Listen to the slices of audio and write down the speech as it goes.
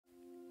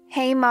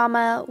Hey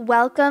mama,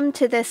 welcome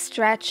to this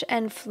stretch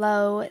and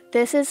flow.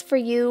 This is for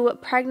you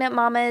pregnant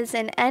mamas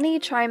in any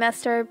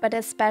trimester, but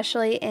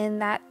especially in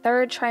that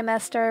third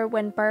trimester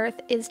when birth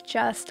is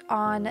just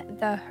on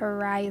the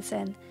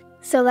horizon.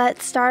 So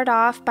let's start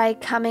off by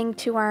coming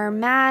to our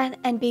mat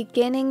and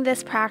beginning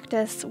this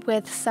practice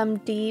with some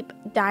deep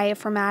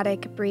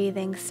diaphragmatic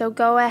breathing. So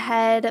go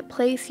ahead,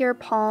 place your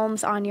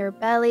palms on your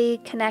belly,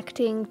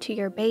 connecting to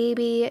your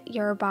baby,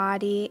 your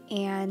body,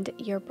 and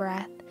your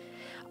breath.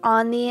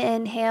 On the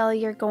inhale,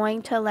 you're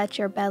going to let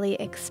your belly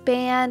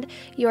expand,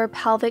 your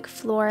pelvic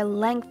floor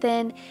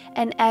lengthen,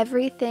 and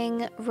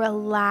everything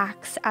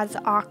relax as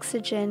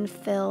oxygen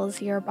fills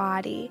your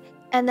body.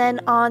 And then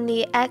on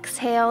the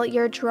exhale,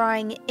 you're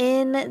drawing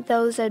in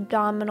those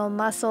abdominal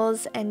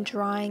muscles and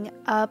drawing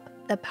up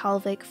the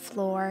pelvic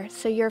floor.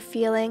 So you're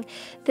feeling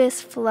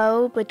this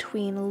flow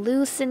between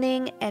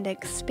loosening and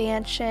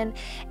expansion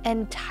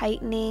and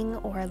tightening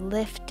or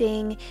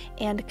lifting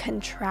and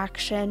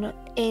contraction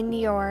in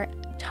your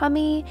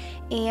tummy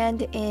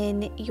and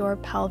in your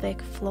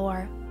pelvic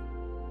floor.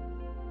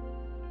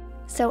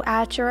 So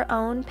at your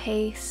own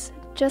pace,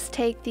 just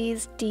take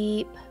these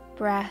deep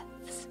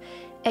breaths,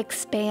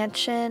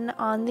 expansion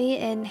on the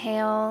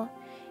inhale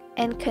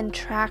and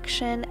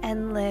contraction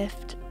and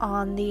lift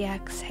on the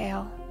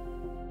exhale.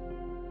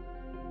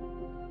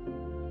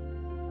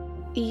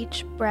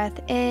 Each breath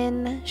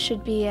in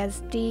should be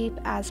as deep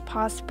as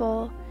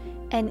possible,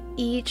 and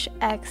each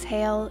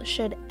exhale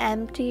should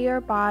empty your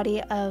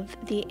body of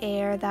the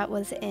air that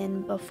was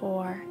in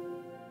before.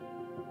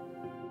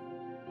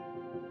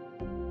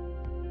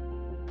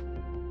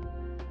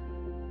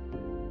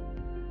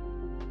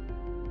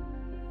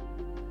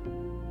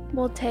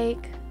 We'll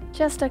take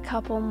just a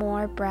couple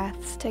more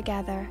breaths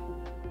together.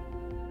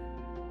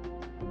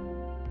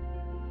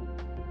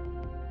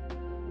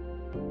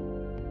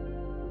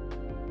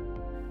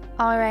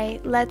 All right,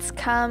 let's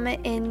come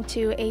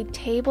into a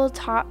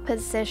tabletop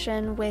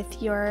position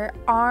with your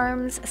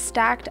arms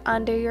stacked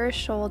under your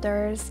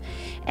shoulders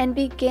and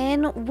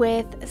begin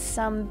with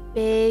some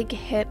big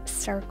hip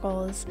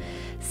circles.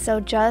 So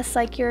just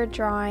like you're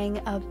drawing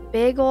a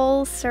big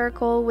old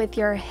circle with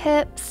your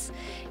hips,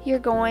 you're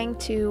going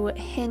to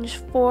hinge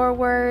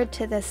forward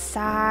to the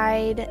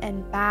side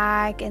and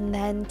back and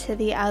then to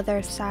the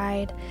other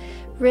side,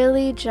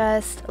 really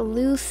just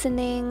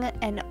loosening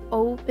and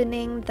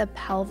opening the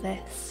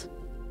pelvis.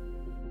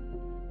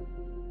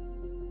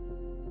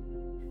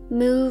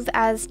 Move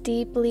as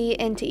deeply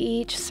into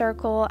each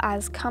circle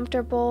as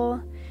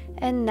comfortable,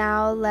 and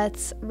now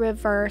let's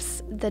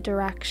reverse the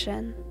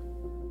direction.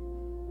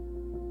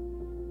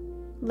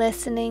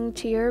 Listening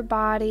to your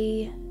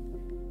body,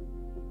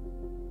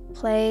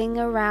 playing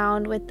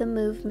around with the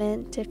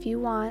movement if you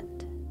want.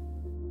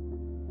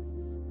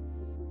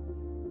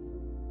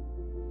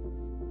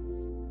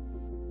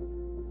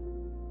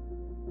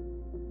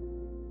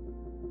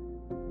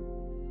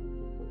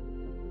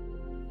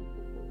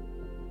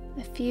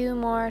 A few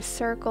more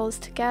circles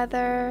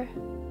together.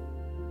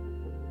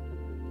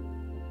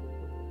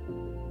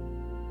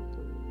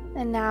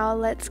 And now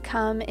let's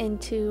come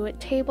into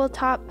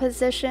tabletop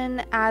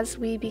position as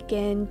we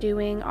begin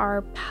doing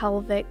our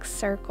pelvic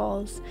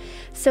circles.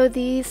 So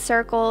these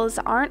circles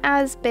aren't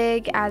as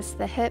big as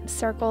the hip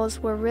circles.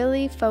 We're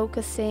really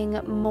focusing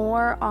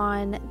more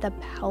on the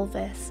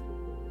pelvis,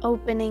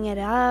 opening it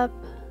up,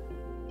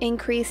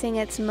 increasing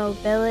its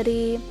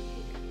mobility,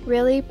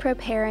 really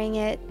preparing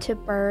it to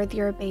birth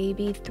your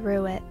baby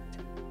through it.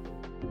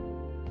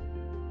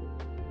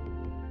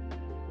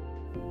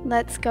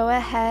 Let's go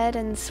ahead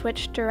and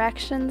switch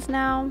directions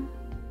now.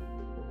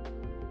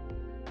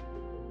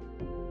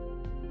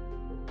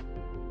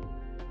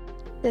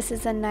 This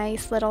is a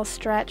nice little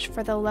stretch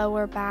for the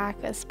lower back,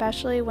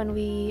 especially when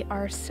we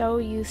are so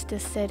used to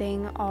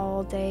sitting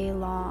all day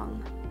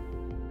long.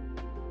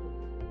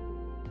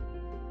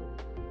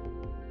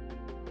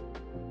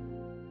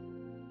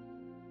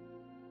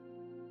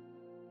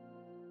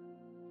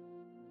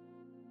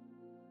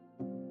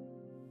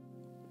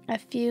 A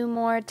few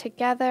more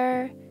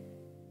together.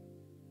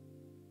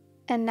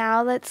 And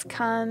now let's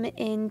come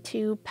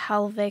into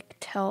pelvic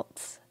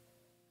tilts.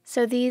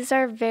 So these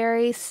are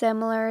very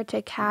similar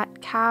to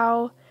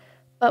cat-cow,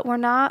 but we're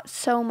not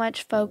so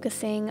much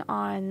focusing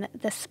on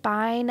the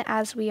spine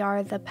as we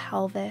are the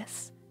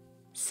pelvis.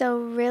 So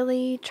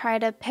really try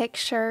to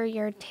picture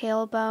your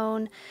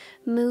tailbone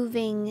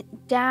moving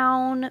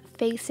down,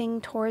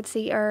 facing towards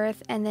the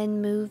earth, and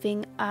then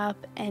moving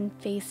up and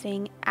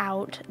facing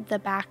out the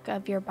back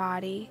of your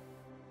body.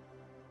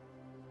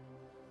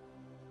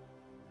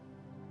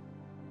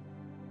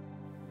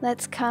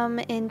 Let's come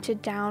into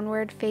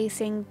downward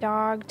facing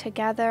dog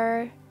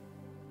together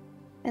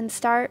and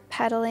start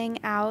pedaling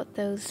out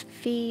those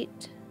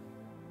feet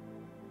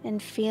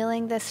and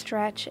feeling the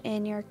stretch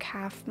in your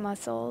calf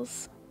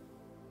muscles.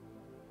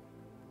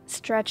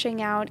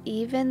 Stretching out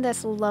even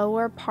this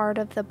lower part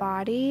of the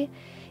body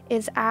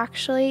is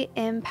actually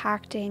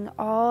impacting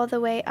all the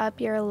way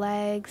up your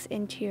legs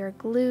into your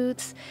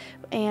glutes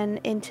and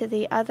into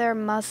the other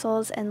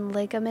muscles and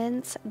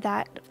ligaments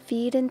that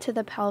feed into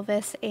the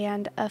pelvis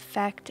and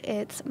affect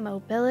its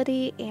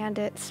mobility and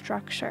its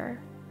structure.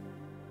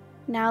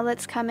 Now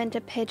let's come into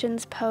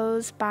pigeon's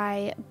pose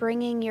by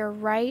bringing your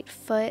right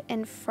foot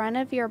in front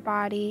of your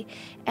body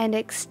and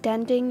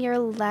extending your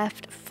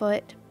left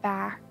foot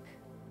back.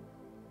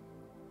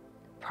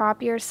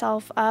 Prop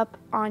yourself up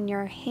on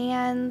your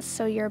hands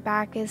so your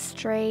back is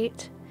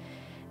straight,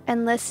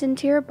 and listen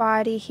to your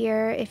body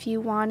here. If you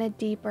want a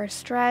deeper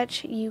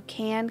stretch, you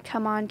can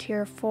come onto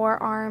your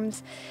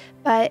forearms,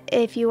 but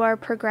if you are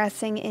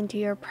progressing into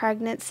your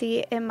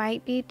pregnancy, it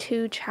might be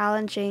too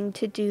challenging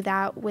to do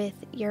that with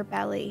your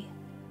belly.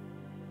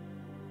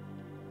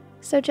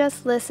 So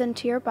just listen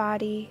to your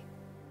body,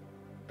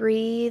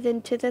 breathe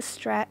into the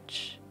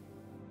stretch.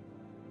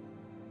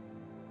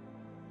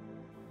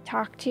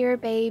 Talk to your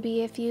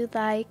baby if you'd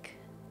like,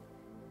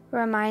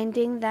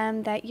 reminding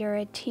them that you're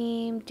a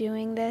team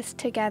doing this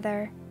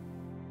together.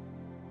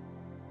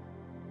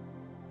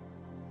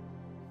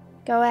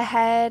 Go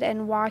ahead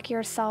and walk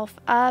yourself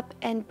up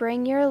and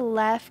bring your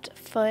left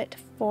foot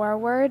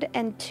forward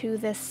and to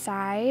the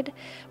side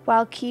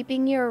while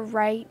keeping your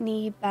right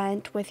knee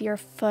bent with your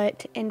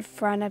foot in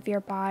front of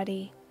your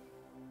body.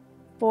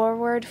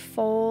 Forward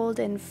fold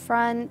in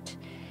front,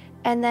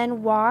 and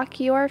then walk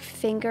your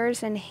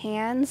fingers and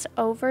hands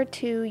over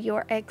to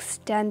your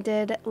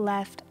extended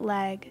left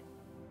leg.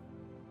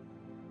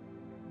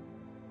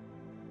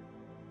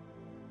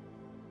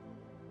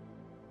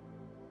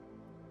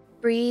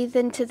 Breathe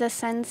into the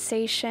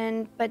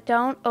sensation, but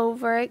don't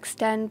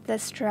overextend the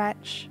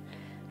stretch.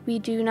 We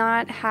do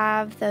not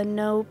have the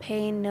no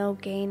pain, no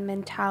gain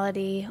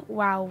mentality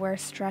while we're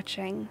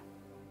stretching.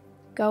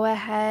 Go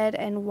ahead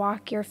and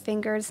walk your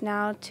fingers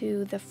now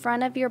to the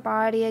front of your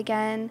body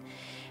again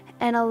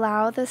and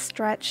allow the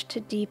stretch to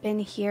deepen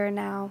here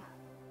now.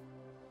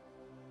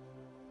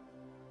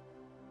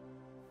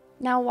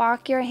 Now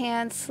walk your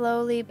hands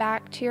slowly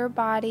back to your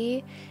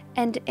body,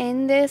 and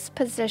in this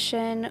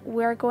position,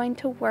 we're going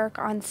to work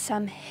on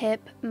some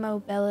hip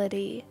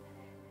mobility.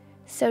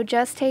 So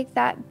just take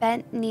that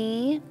bent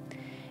knee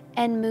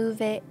and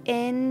move it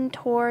in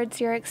towards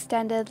your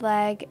extended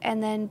leg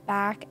and then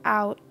back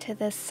out to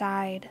the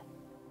side.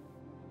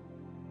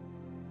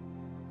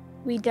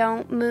 We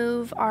don't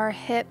move our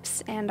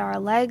hips and our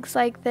legs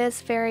like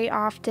this very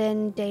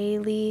often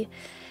daily,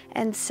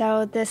 and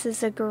so this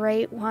is a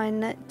great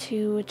one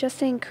to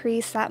just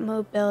increase that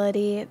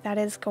mobility that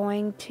is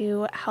going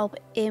to help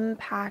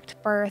impact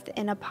birth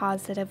in a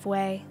positive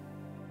way.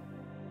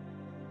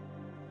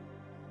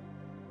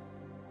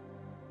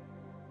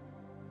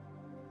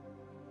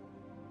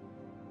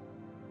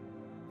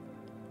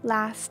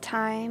 Last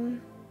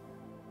time.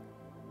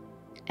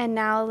 And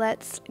now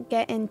let's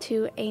get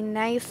into a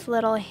nice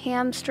little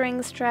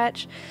hamstring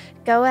stretch.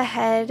 Go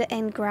ahead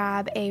and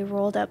grab a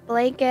rolled up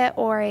blanket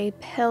or a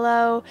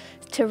pillow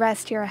to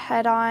rest your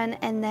head on,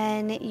 and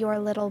then your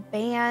little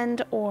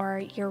band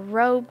or your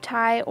robe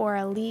tie or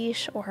a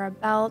leash or a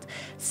belt,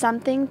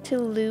 something to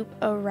loop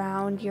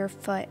around your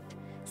foot.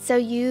 So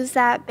use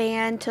that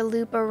band to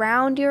loop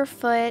around your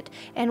foot,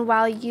 and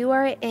while you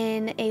are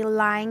in a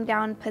lying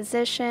down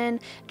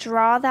position,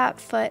 draw that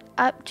foot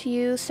up to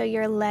you so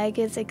your leg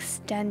is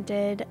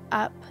extended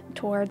up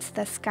towards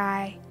the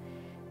sky.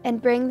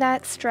 And bring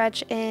that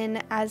stretch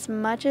in as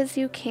much as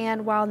you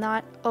can while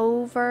not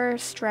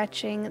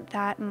overstretching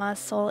that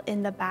muscle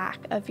in the back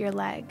of your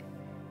leg.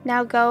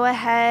 Now go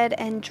ahead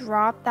and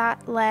drop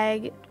that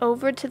leg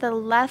over to the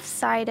left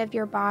side of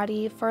your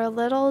body for a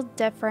little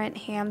different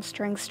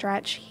hamstring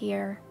stretch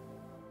here.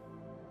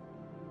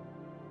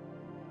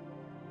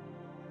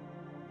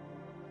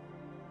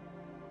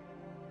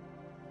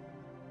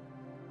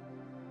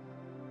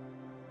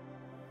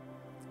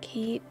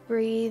 Keep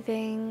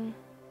breathing.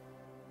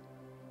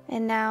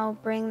 And now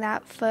bring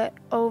that foot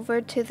over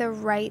to the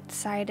right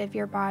side of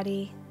your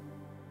body.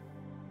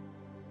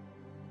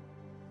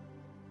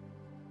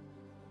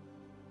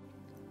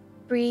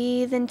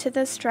 Breathe into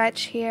the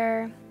stretch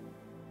here,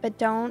 but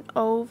don't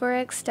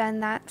overextend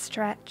that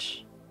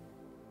stretch.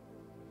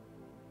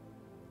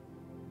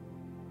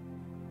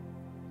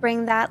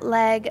 Bring that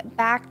leg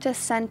back to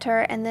center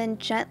and then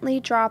gently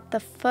drop the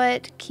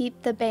foot.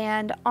 Keep the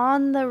band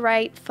on the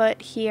right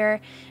foot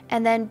here,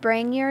 and then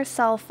bring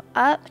yourself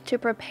up to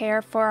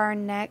prepare for our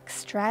next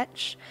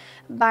stretch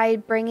by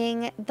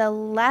bringing the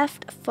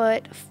left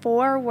foot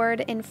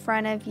forward in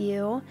front of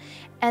you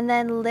and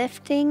then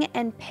lifting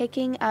and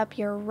picking up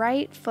your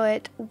right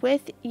foot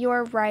with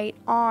your right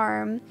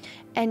arm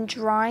and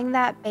drawing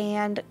that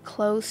band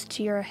close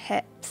to your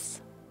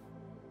hips.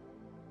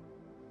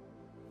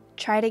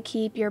 Try to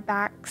keep your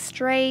back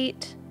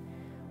straight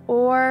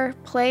or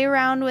play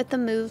around with the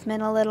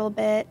movement a little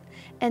bit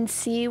and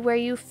see where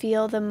you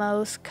feel the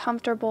most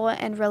comfortable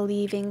and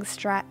relieving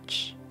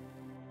stretch.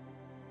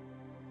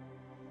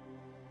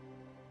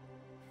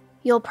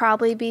 You'll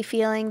probably be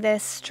feeling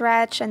this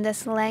stretch and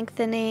this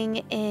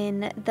lengthening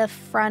in the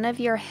front of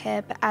your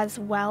hip as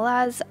well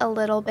as a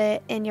little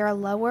bit in your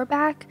lower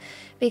back,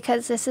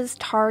 because this is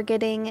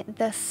targeting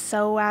the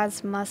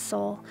psoas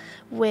muscle,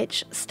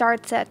 which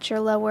starts at your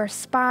lower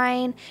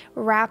spine,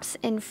 wraps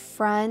in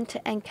front,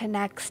 and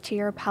connects to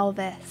your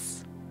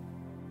pelvis.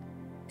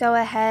 Go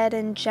ahead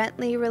and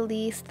gently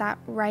release that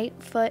right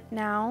foot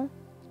now.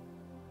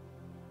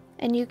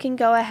 And you can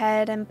go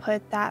ahead and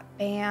put that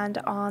band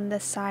on the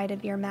side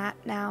of your mat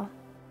now.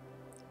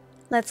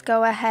 Let's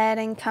go ahead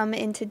and come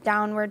into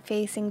downward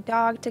facing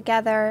dog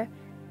together.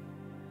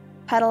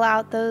 Pedal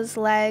out those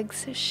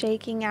legs,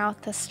 shaking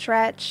out the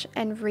stretch,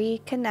 and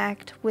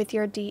reconnect with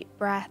your deep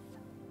breath.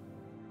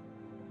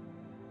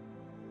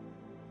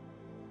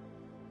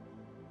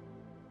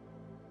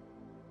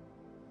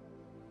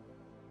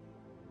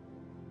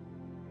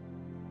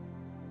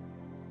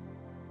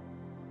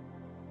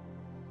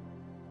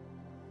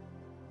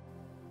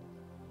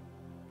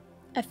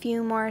 A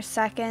few more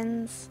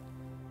seconds.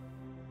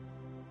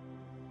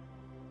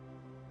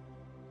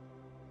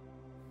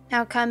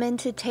 Now come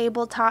into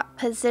tabletop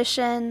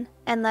position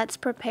and let's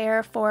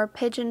prepare for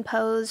pigeon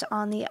pose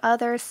on the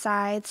other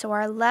side. So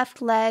our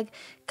left leg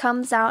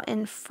comes out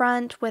in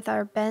front with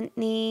our bent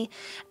knee,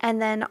 and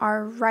then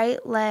our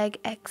right leg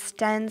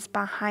extends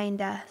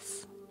behind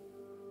us.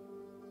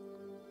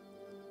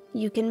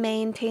 You can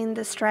maintain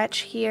the stretch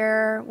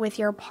here with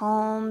your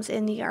palms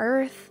in the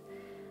earth,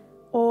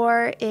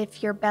 or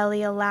if your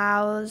belly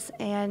allows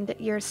and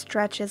your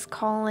stretch is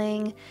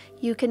calling,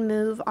 you can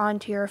move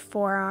onto your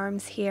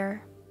forearms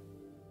here.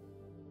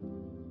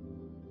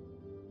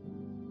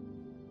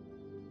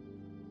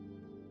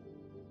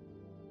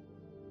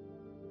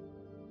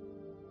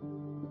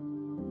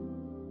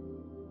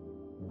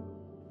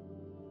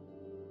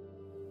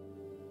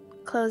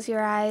 Close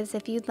your eyes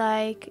if you'd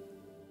like,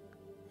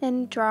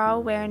 and draw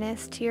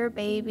awareness to your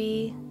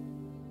baby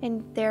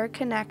and their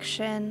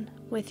connection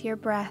with your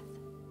breath.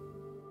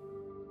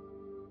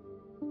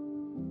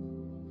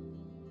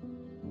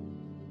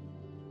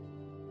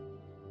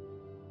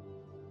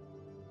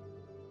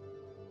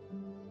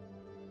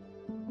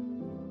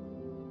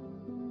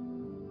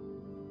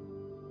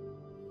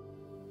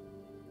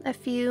 A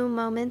few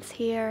moments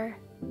here.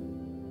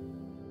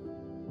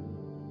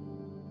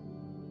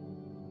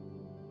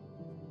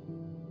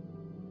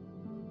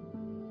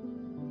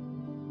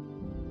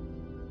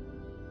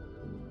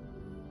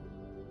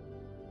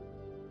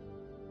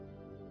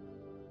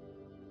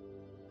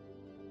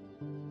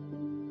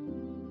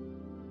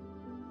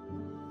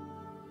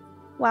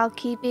 While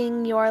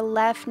keeping your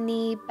left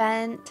knee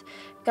bent,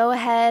 go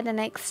ahead and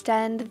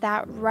extend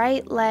that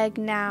right leg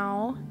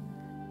now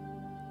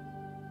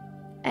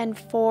and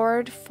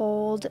forward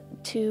fold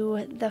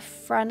to the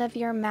front of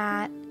your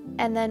mat,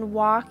 and then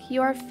walk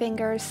your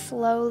fingers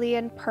slowly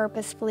and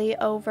purposefully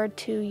over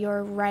to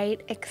your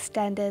right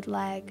extended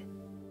leg.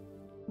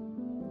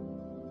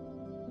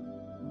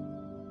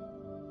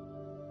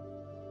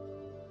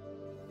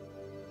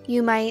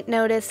 You might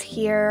notice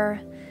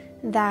here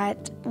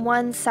that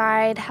one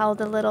side held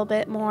a little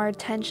bit more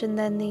tension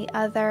than the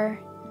other.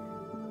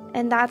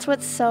 And that's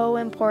what's so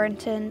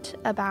important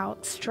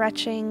about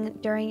stretching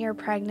during your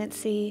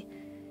pregnancy,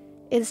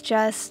 is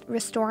just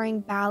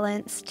restoring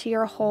balance to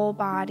your whole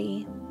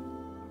body.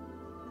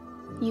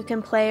 You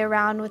can play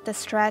around with the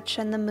stretch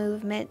and the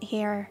movement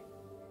here.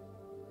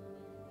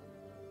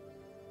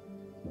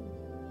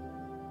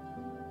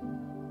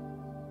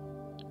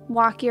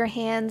 Walk your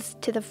hands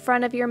to the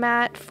front of your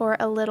mat for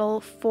a little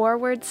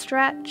forward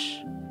stretch,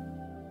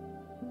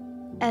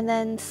 and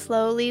then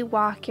slowly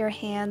walk your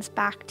hands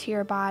back to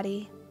your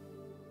body.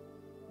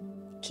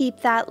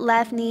 Keep that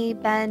left knee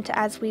bent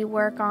as we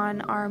work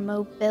on our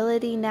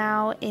mobility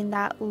now in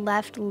that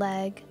left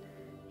leg,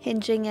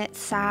 hinging it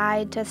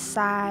side to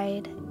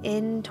side,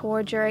 in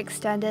towards your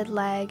extended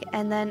leg,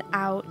 and then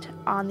out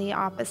on the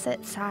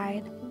opposite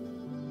side.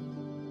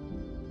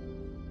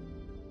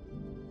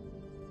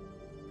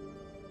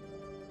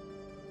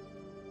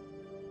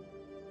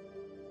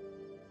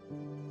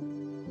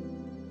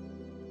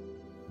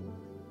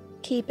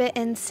 Keep it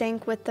in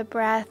sync with the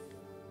breath.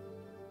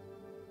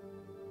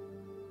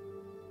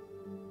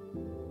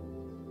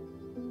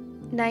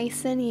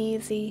 Nice and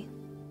easy.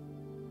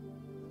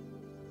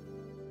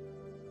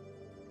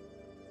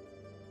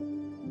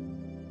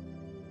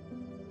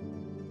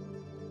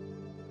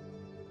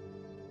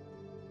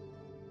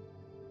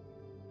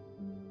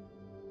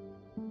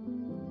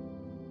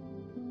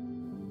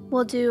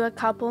 We'll do a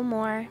couple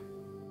more.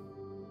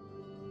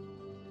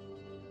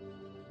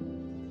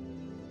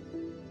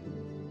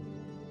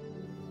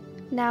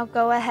 Now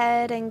go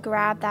ahead and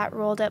grab that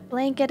rolled up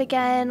blanket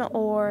again,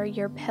 or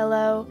your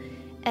pillow,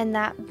 and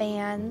that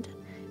band.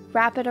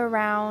 Wrap it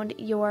around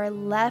your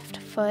left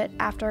foot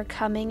after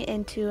coming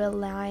into a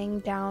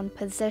lying down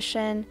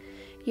position.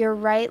 Your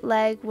right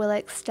leg will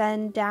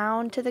extend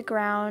down to the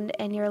ground,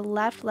 and your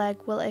left leg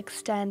will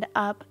extend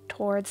up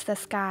towards the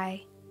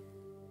sky.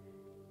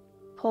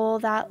 Pull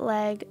that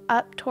leg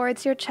up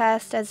towards your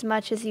chest as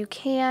much as you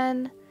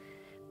can.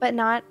 but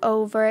not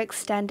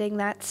overextending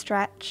that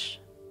stretch.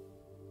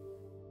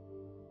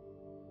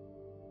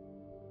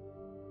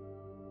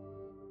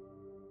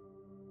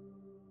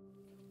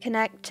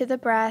 Connect to the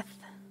breath,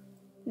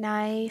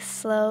 nice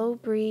slow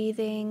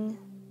breathing,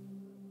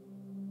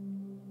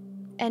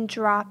 and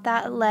drop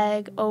that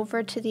leg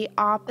over to the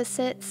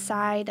opposite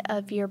side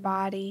of your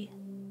body.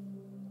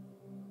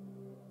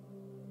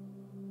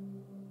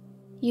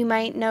 You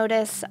might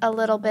notice a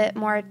little bit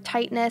more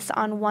tightness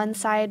on one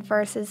side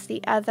versus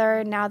the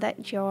other now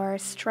that you're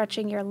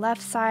stretching your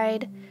left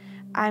side.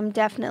 I'm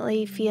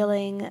definitely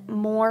feeling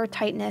more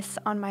tightness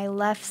on my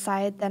left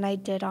side than I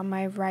did on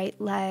my right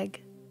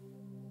leg.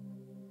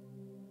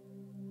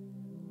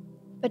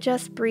 But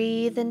just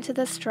breathe into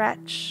the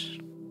stretch,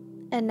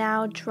 and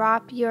now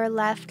drop your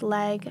left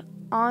leg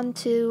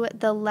onto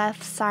the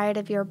left side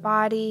of your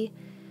body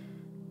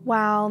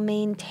while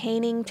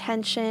maintaining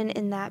tension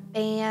in that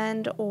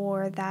band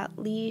or that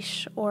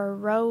leash or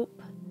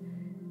rope,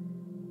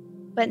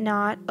 but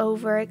not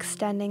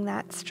overextending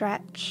that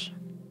stretch.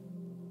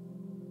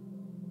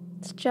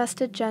 It's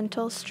just a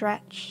gentle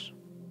stretch.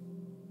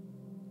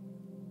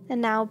 And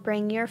now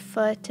bring your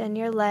foot and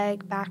your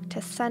leg back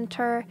to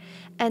center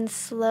and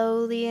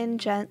slowly and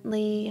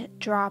gently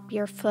drop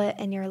your foot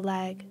and your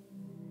leg.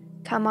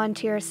 Come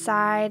onto your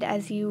side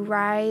as you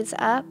rise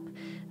up.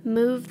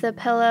 Move the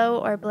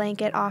pillow or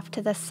blanket off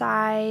to the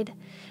side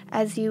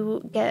as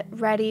you get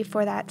ready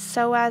for that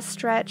psoas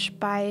stretch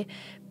by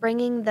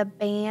bringing the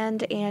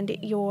band and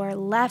your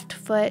left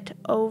foot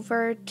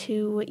over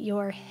to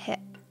your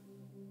hip.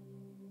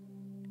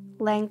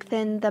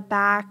 Lengthen the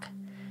back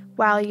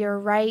while your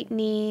right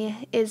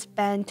knee is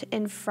bent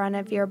in front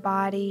of your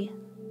body.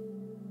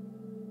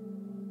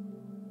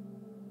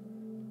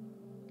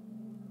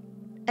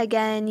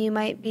 Again, you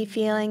might be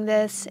feeling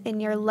this in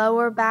your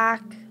lower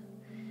back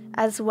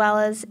as well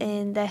as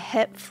in the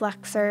hip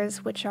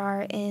flexors, which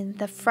are in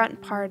the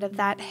front part of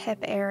that hip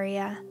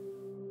area.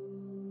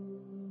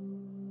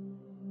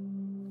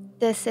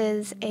 This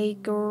is a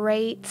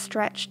great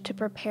stretch to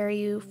prepare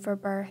you for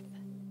birth.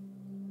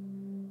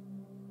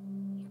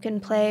 You can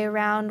play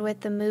around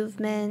with the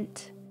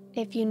movement.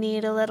 If you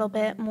need a little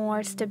bit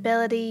more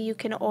stability, you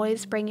can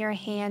always bring your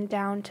hand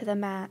down to the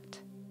mat.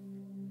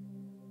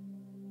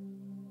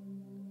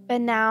 But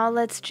now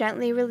let's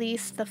gently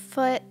release the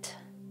foot.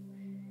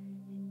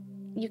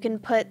 You can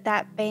put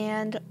that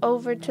band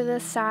over to the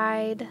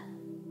side.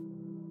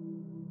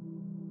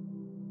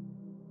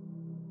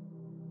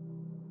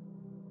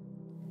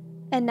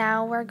 And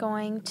now we're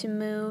going to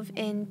move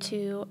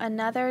into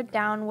another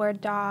downward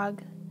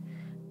dog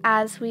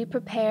as we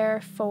prepare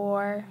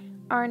for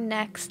our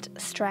next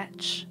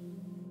stretch.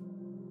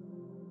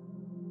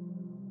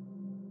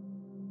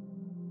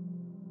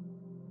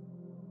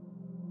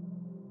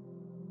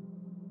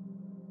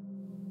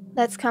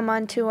 Let's come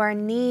onto our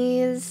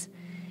knees,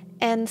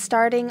 and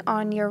starting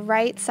on your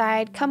right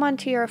side, come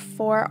onto your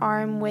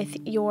forearm with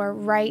your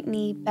right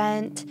knee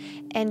bent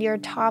and your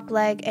top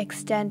leg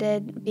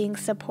extended, being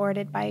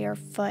supported by your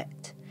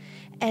foot.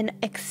 And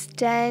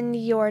extend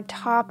your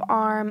top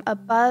arm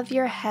above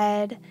your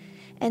head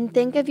and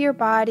think of your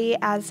body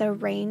as a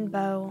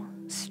rainbow,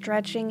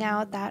 stretching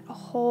out that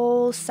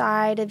whole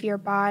side of your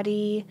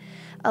body,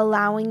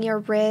 allowing your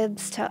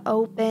ribs to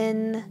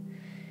open.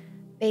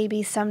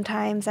 Babies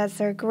sometimes, as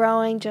they're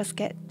growing, just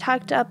get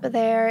tucked up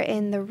there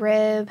in the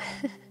rib.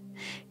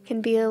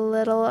 Can be a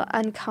little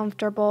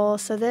uncomfortable.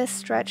 So this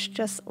stretch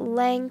just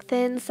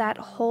lengthens that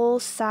whole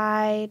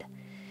side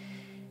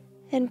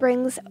and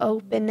brings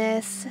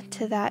openness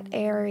to that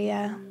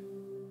area.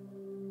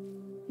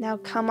 Now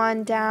come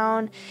on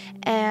down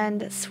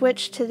and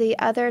switch to the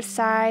other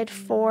side,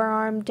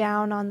 forearm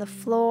down on the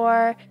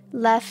floor,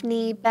 left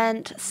knee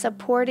bent,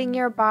 supporting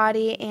your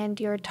body and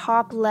your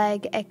top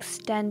leg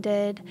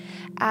extended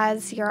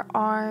as your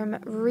arm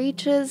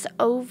reaches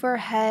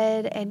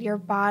overhead and your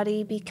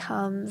body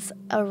becomes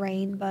a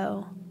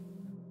rainbow.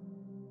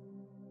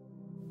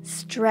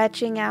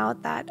 Stretching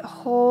out that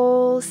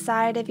whole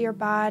side of your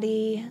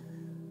body.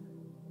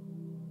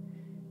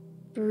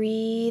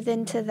 Breathe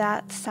into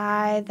that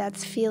side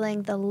that's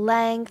feeling the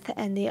length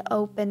and the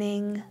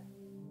opening.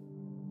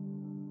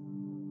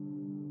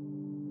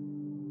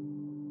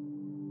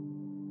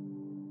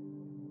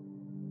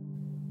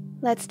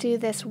 Let's do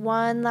this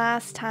one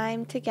last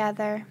time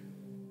together.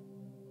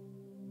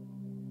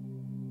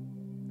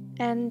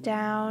 And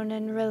down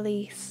and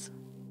release.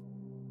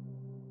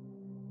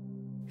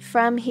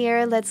 From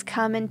here, let's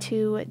come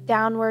into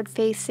downward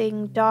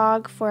facing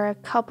dog for a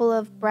couple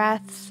of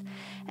breaths.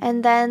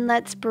 And then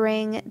let's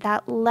bring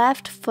that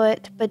left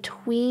foot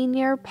between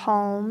your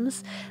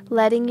palms,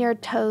 letting your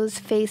toes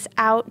face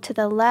out to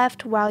the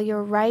left while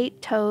your right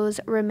toes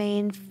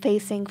remain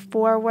facing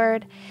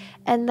forward.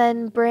 And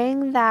then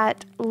bring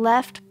that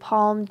left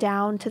palm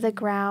down to the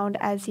ground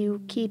as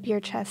you keep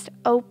your chest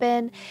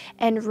open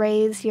and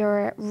raise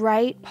your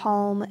right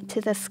palm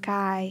to the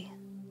sky.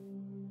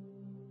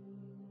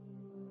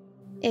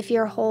 If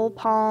your whole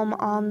palm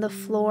on the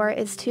floor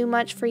is too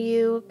much for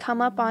you,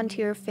 come up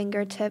onto your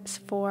fingertips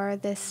for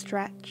this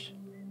stretch.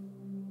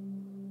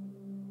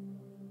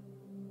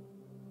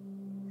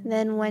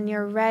 Then when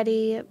you're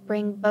ready,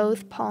 bring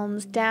both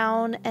palms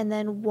down and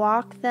then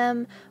walk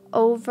them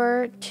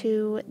over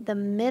to the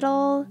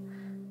middle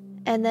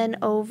and then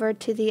over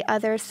to the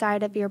other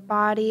side of your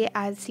body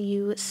as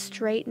you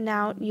straighten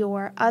out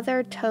your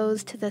other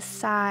toes to the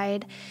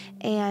side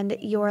and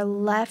your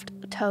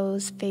left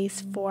toes face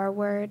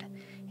forward.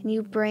 And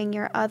you bring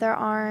your other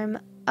arm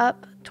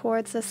up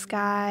towards the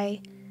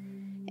sky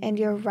and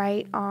your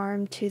right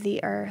arm to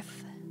the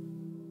earth.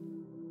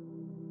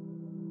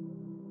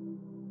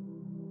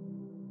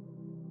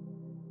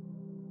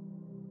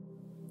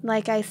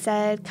 Like I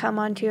said, come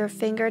onto your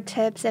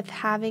fingertips if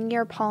having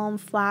your palm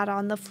flat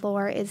on the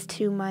floor is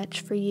too much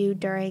for you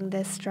during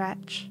this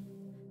stretch.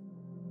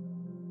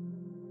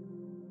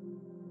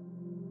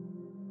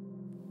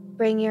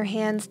 Bring your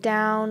hands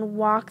down,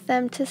 walk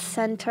them to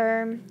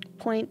center,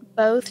 point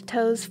both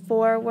toes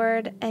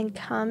forward, and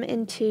come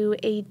into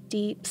a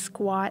deep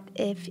squat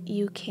if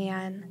you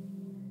can.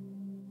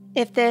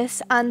 If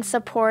this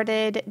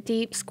unsupported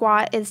deep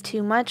squat is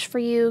too much for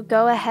you,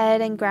 go ahead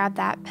and grab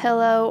that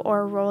pillow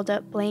or rolled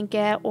up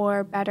blanket,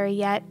 or better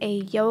yet,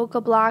 a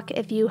yoga block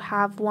if you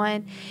have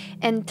one,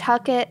 and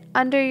tuck it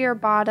under your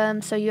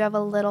bottom so you have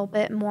a little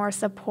bit more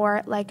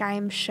support like I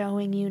am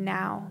showing you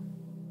now.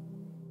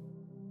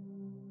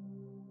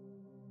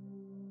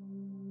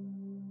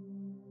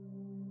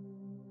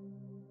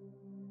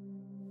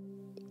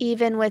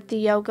 Even with the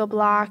yoga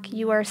block,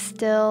 you are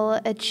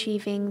still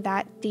achieving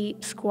that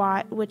deep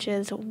squat, which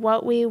is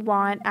what we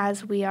want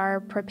as we are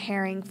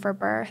preparing for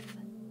birth.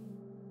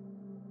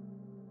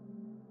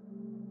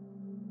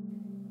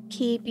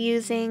 Keep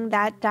using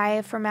that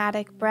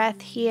diaphragmatic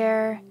breath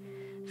here,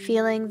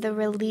 feeling the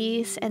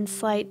release and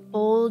slight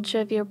bulge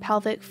of your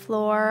pelvic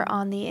floor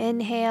on the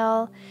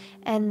inhale,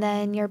 and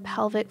then your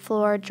pelvic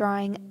floor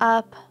drawing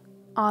up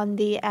on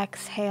the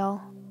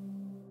exhale.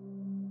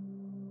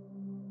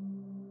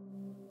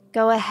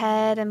 Go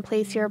ahead and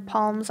place your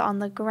palms on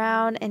the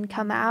ground and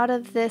come out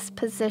of this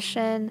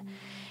position.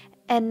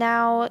 And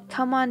now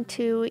come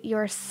onto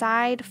your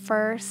side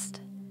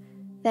first,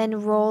 then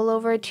roll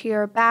over to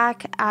your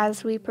back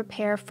as we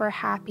prepare for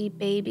happy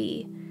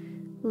baby.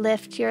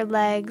 Lift your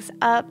legs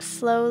up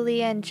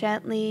slowly and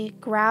gently,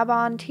 grab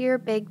onto your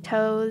big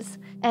toes,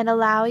 and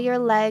allow your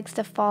legs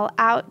to fall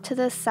out to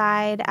the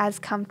side as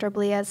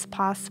comfortably as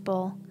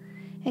possible.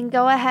 And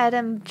go ahead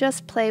and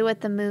just play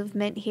with the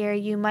movement here.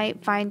 You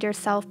might find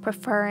yourself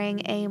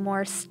preferring a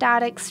more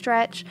static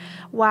stretch,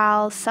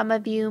 while some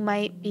of you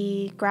might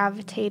be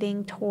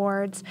gravitating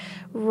towards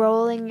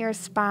rolling your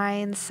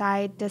spine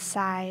side to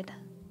side.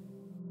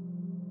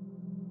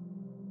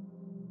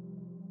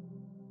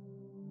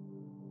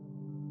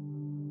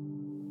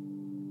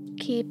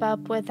 Keep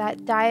up with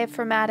that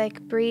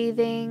diaphragmatic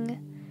breathing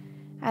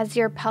as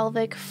your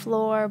pelvic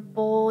floor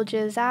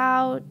bulges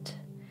out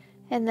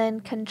and then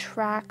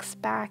contracts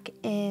back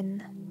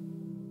in.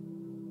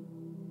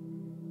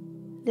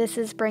 This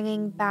is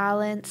bringing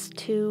balance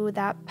to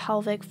that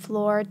pelvic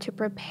floor to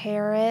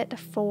prepare it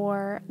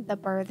for the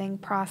birthing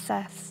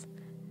process.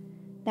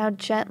 Now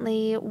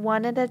gently,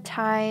 one at a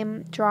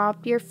time,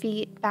 drop your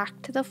feet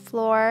back to the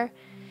floor,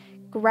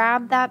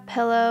 grab that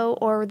pillow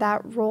or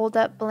that rolled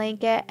up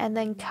blanket, and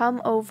then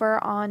come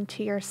over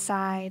onto your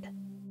side.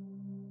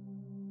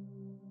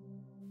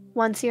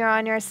 Once you're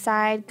on your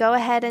side, go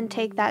ahead and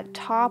take that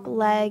top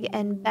leg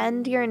and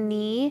bend your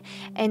knee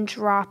and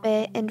drop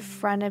it in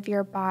front of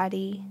your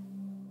body.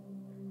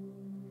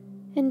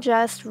 And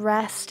just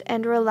rest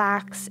and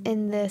relax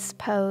in this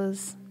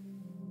pose.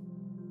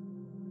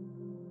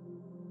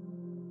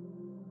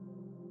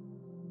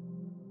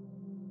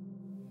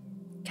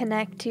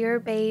 Connect to your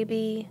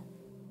baby,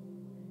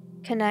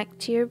 connect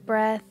to your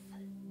breath,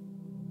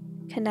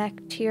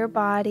 connect to your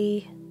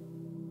body.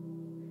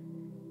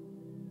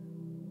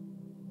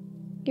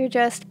 You're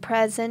just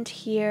present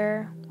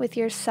here with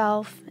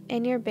yourself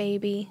and your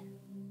baby.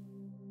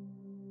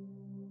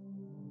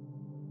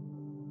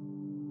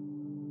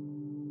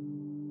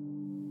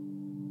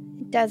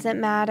 It doesn't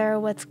matter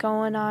what's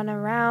going on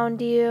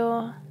around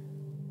you.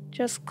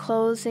 Just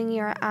closing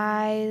your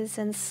eyes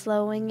and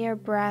slowing your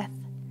breath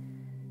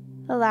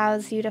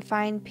allows you to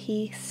find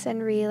peace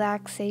and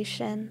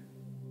relaxation.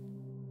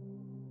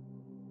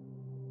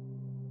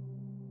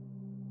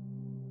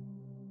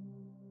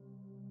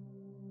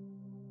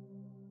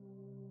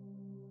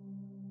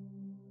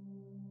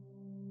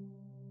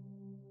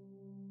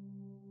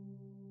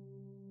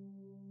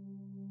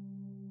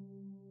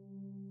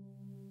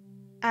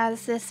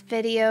 As this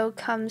video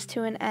comes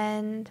to an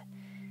end,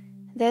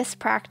 this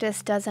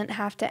practice doesn't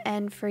have to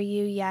end for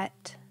you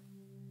yet.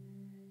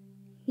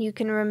 You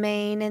can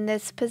remain in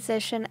this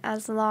position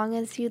as long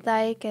as you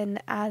like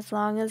and as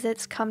long as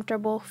it's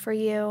comfortable for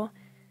you,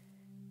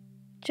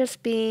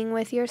 just being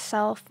with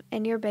yourself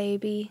and your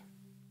baby.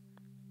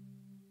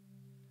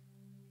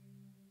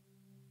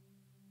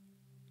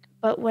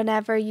 But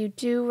whenever you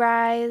do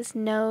rise,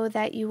 know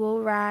that you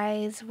will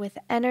rise with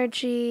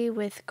energy,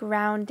 with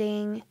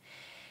grounding,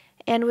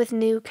 and with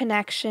new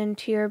connection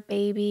to your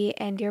baby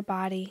and your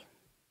body.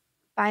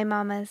 Bye,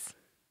 mamas.